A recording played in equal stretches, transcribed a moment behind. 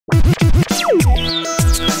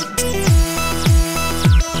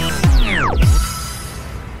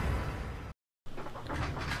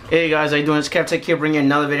Hey guys, how you doing? It's Kevtech here, bringing you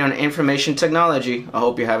another video on information technology. I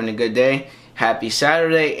hope you're having a good day. Happy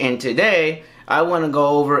Saturday. And today I want to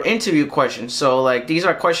go over interview questions. So like these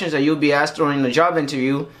are questions that you'll be asked during the job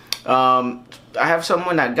interview. I have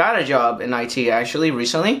someone that got a job in IT actually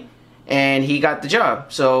recently, and he got the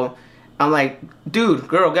job. So I'm like, dude,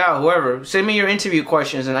 girl, gal, whoever, send me your interview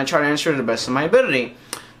questions and I try to answer to the best of my ability.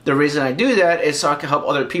 The reason I do that is so I can help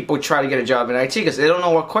other people try to get a job in IT because they don't know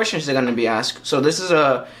what questions they're going to be asked. So this is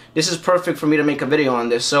perfect for me to make a video on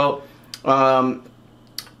this. So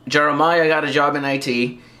Jeremiah got a job in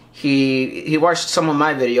IT. He watched some of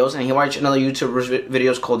my videos and he watched another YouTuber's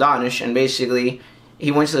videos called Danish, and basically he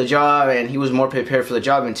went to the job and he was more prepared for the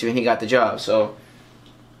job interview and he got the job. So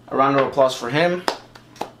a round of applause for him.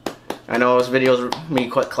 I know his videos me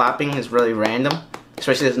clapping is really random.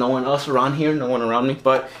 Especially there's no one else around here, no one around me.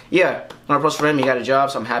 But yeah, round of applause for him. He got a job,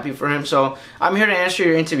 so I'm happy for him. So I'm here to answer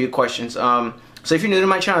your interview questions. So if you're new to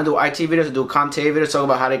my channel, I do IT videos, I do CompTIA videos, talk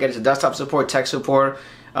about how to get into desktop support, tech support.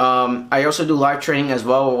 I also do live training as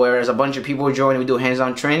well, where a bunch of people join and we do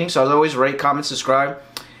hands-on training. So as always, rate, comment, subscribe,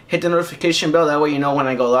 hit the notification bell. That way you know when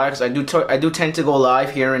I go live, because I do tend to go live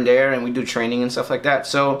here and there, and we do training and stuff like that.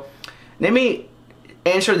 So let me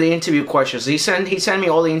answer the interview questions. He sent me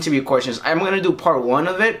all the interview questions. I'm going to do part 1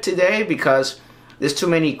 of it today because there's too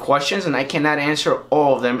many questions and I cannot answer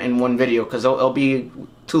all of them in one video because it'll be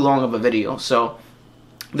too long of a video. So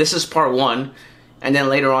this is part 1, and then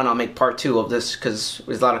later on I'll make part 2 of this because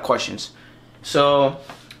there's a lot of questions. So,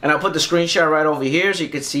 and I'll put the screenshot right over here so you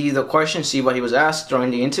can see the question, see what he was asked during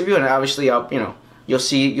the interview, and obviously you'll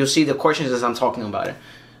see the questions as I'm talking about it.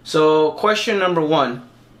 So question number 1.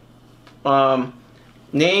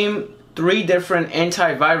 Name 3 different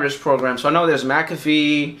antivirus programs. So I know there's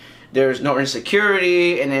McAfee, there's Norton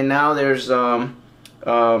Security, and then now there's people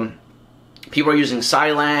are using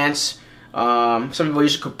Silence. Some people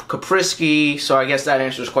use Kaspersky. So I guess that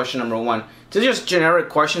answers question number 1. These are just generic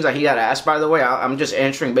questions that he got asked, by the way. I'm just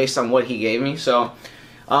answering based on what he gave me. So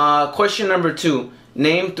question number 2.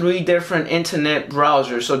 Name 3 different internet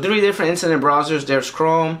browsers. So 3 different internet browsers. There's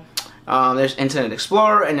Chrome, there's Internet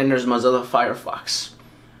Explorer, and then there's Mozilla Firefox.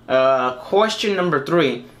 Question number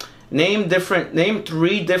 3. Name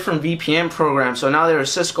 3 different VPN programs. So now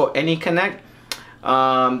there's Cisco AnyConnect.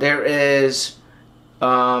 There is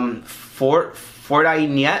FortiNet,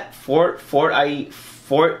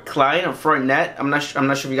 FortClient or FortNet. I'm not sure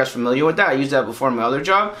if you guys are familiar with that. I used that before in my other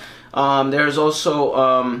job. There's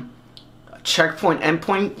also Checkpoint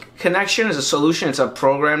Endpoint Connection is a solution. It's a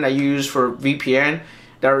program that you use for VPN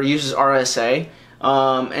that uses RSA.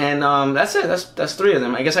 That's it. That's 3 of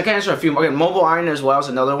them. I guess I can answer a few more. Okay, Mobile Iron as well is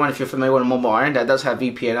another one. If you're familiar with Mobile Iron, that does have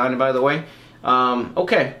VPN on it, by the way.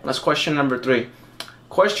 Okay, that's question number 3.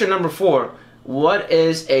 Question number 4. What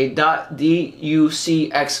is a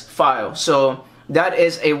 .docx file? So that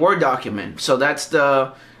is a Word document. So that's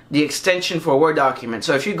the extension for a Word document.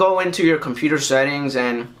 So if you go into your computer settings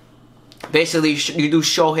and basically you do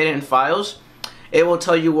show hidden files, it will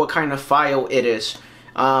tell you what kind of file it is.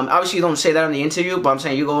 Obviously you don't say that in the interview, but I'm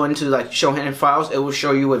saying you go into like show hidden files, it will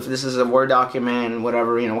show you if this is a Word document,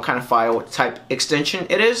 whatever, what kind of file type extension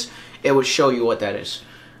it is. It will show you what that is.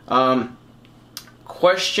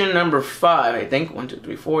 Question number 5, I think. 1, 2,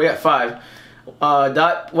 3, 4. Yeah, 5.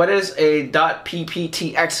 What is a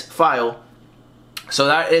 .pptx file? So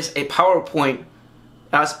that is a PowerPoint.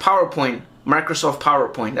 That's PowerPoint, Microsoft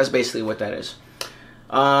PowerPoint. That's basically what that is.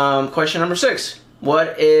 Question number 6.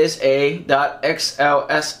 What is a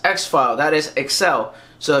 .xlsx file? That is Excel.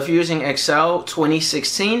 So if you're using Excel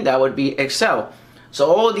 2016, that would be Excel.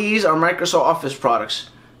 So all of these are Microsoft Office products.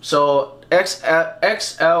 So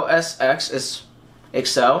xlsx is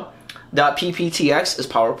Excel. .pptx is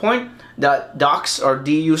PowerPoint. .docx or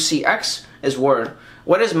docx is Word.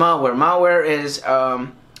 What is malware?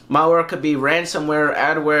 Malware could be ransomware,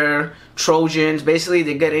 adware, Trojans. Basically,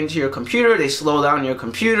 they get into your computer, they slow down your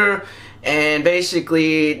computer, and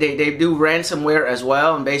basically they do ransomware as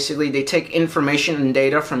well. And basically, they take information and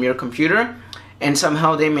data from your computer, and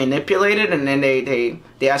somehow they manipulate it, and then they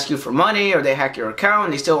ask you for money, or they hack your account,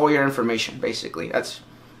 and they steal all your information. Basically, that's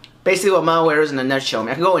basically what malware is in a nutshell. I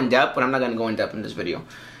mean, I can go in depth, but I'm not going to go in depth in this video.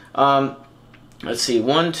 Let's see,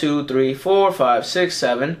 1, 2, 3, 4, 5, 6,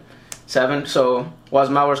 7. So what was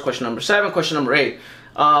malware's question number 7? Question number 8.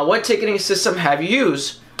 What ticketing system have you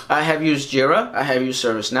used? I have used Jira. I have used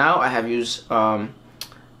ServiceNow. I have used Jira,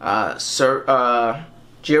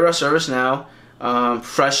 ServiceNow,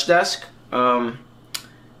 Freshdesk.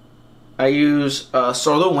 I use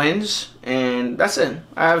SolarWinds, and that's it.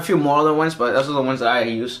 I have a few more other ones, but those are the ones that I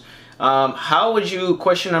use. How would you,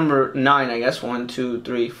 question number 9, I guess, 1, 2,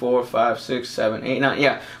 3, 4, 5, 6, 7, 8, 9,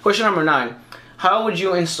 yeah, question number 9. How would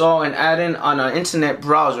you install an add-in on an internet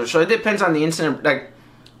browser? So it depends on the internet,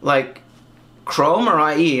 like Chrome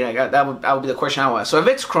or IE, that would be the question I would ask. So if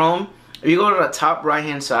it's Chrome, if you go to the top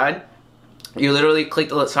right-hand side, you literally click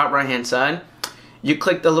the top right-hand side, you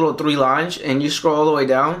click the little 3 lines, and you scroll all the way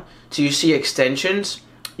down till you see extensions.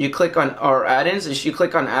 You click on, or add-ins, if you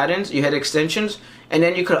click on add-ins, you hit extensions, and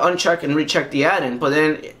then you could uncheck and recheck the add-in. But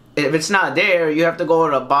then if it's not there, you have to go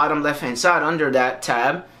to the bottom left-hand side under that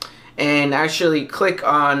tab and actually click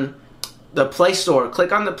on the Play Store.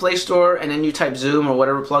 Click on the Play Store, and then you type Zoom or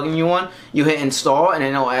whatever plugin you want. You hit install, and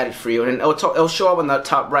then it'll add it for you. And it'll show up on the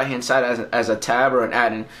top right-hand side as a tab or an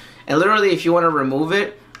add-in. And literally, if you want to remove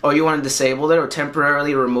it, or you want to disable it or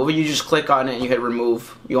temporarily remove it, you just click on it and you hit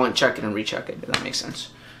remove. You uncheck it and recheck it, if that makes sense.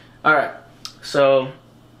 Alright, so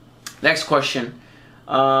next question.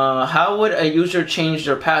 How would a user change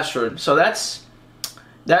their password? So that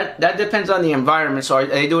depends on the environment. So are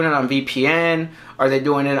they doing it on VPN? Are they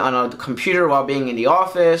doing it on a computer while being in the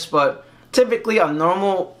office? But typically a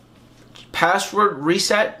normal password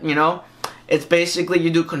reset, you know, it's basically you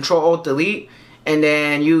do Control-Alt-Delete, and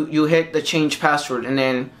then you hit the change password,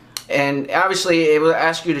 and obviously it will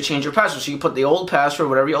ask you to change your password. So you put the old password,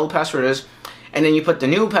 whatever your old password is, and then you put the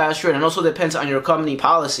new password, and also depends on your company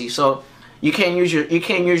policy. So you can't use your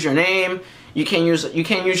name, you can't use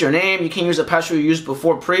a password you used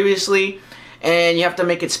before previously, and you have to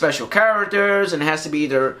make it special characters, and it has to be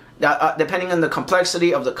either depending on the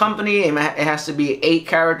complexity of the company, it has to be 8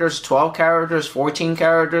 characters, 12 characters, 14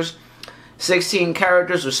 characters, 16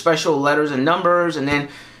 characters with special letters and numbers, and then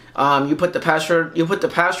you put the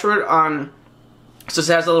password on. So it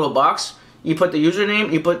has a little box. You put the username.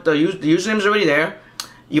 The username's already there.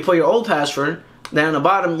 You put your old password. Then on the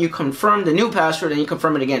bottom you confirm the new password, and you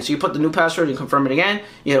confirm it again. So you put the new password, you confirm it again.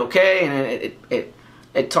 You hit OK, and then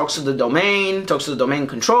it talks to the domain,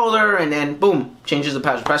 controller, and then boom, changes the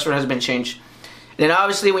password. Password has been changed. And then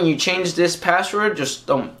obviously when you change this password, just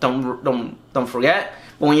don't forget.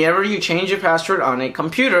 But whenever you change your password on a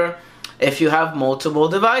computer, if you have multiple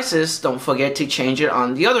devices, don't forget to change it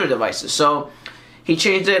on the other devices. So he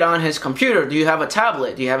changed it on his computer. Do you have a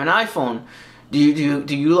tablet? Do you have an iPhone? Do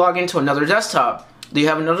you log into another desktop? Do you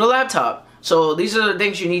have another laptop? So these are the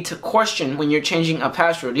things you need to question when you're changing a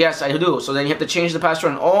password. Yes, I do. So then you have to change the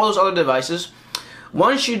password on all those other devices.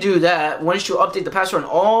 Once you do that, once you update the password on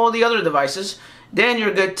all the other devices, then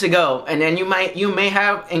you're good to go. And then you might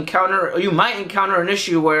encounter an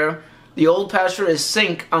issue where the old password is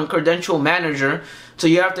sync on Credential Manager. So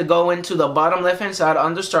you have to go into the bottom left hand side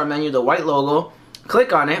on the start menu, the white logo,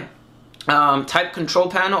 click on it, type Control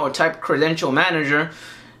Panel or type Credential Manager,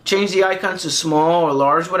 change the icon to small or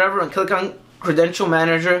large, whatever, and click on Credential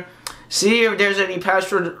Manager. See if there's any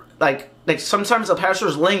password, like sometimes the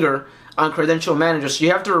passwords linger on Credential Manager, so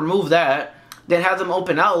you have to remove that. Then have them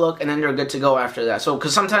open Outlook, and then you're good to go after that. So,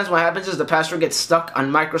 because sometimes what happens is the password gets stuck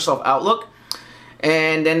on Microsoft Outlook,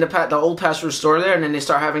 and then the old password is stored there, and then they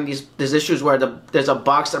start having these issues where there's a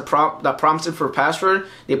box that prompts it for password.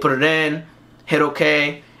 They put it in, hit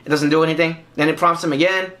OK, it doesn't do anything. Then it prompts them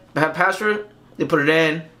again, password. They put it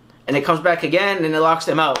in, and it comes back again, and it locks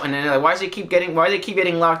them out. And then they're like, why do they keep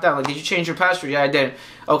getting locked out? Like, did you change your password? Yeah, I did.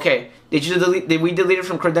 Okay, did we delete it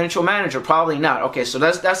from Credential Manager? Probably not. Okay, so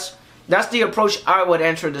that's the approach I would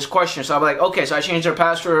answer this question. So I'll be like, okay, so I changed their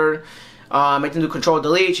password, make them do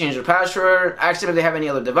Control-Delete, change their password, ask them if they have any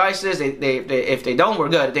other devices. If they don't, we're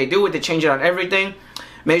good. If they do it, they change it on everything.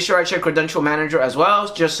 Make sure I check Credential Manager as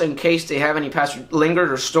well, just in case they have any password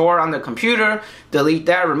lingered or stored on the computer. Delete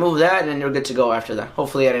that, remove that, and then you're good to go after that.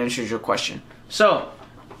 Hopefully that answers your question. So,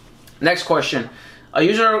 next question. A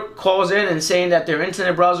user calls in and saying that their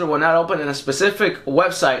internet browser will not open in a specific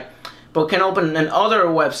website, but can open in other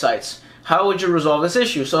websites. How would you resolve this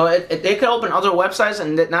issue? So they could open other websites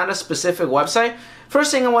and not a specific website.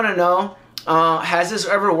 First thing I want to know, has this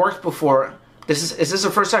ever worked before? Is this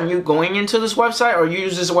the first time you going into this website, or you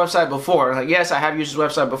used this website before? Like, yes, I have used this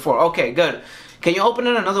website before. Okay, good. Can you open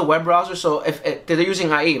in another web browser? So if they're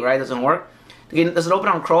using IE, right? Doesn't work. Does it open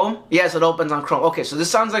on Chrome? Yes, it opens on Chrome. Okay, so this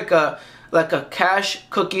sounds like a cache,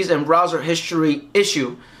 cookies, and browser history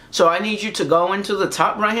issue. So I need you to go into the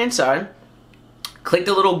top right hand side, click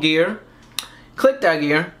the little gear, click that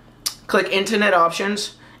gear, click Internet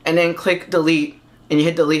Options, and then click Delete, and you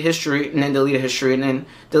hit Delete History, and then Delete History, and then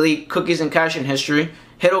Delete Cookies and Caching History.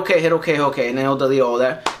 Hit OK, hit OK, OK, and then it'll delete all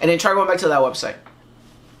that. And then try going back to that website.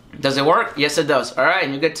 Does it work? Yes, it does. All right,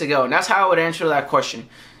 and you're good to go. And that's how I would answer that question.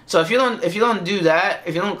 So if you don't do that,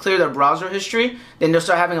 if you don't clear their browser history, then they'll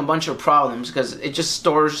start having a bunch of problems because it just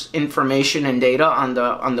stores information and data on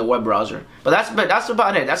the web browser. But that's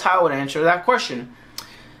about it. That's how I would answer that question.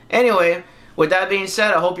 Anyway, with that being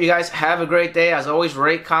said, I hope you guys have a great day. As always,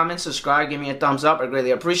 rate, comment, subscribe, give me a thumbs up. I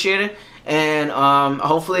greatly appreciate it. And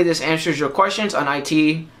hopefully this answers your questions on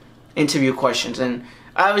IT interview questions. And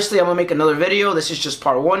obviously, I'm going to make another video. This is just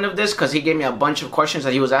part 1 of this because he gave me a bunch of questions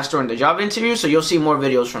that he was asked during the job interview. So you'll see more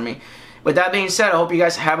videos from me. With that being said, I hope you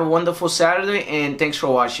guys have a wonderful Saturday. And thanks for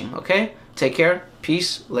watching, okay? Take care.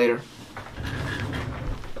 Peace. Later.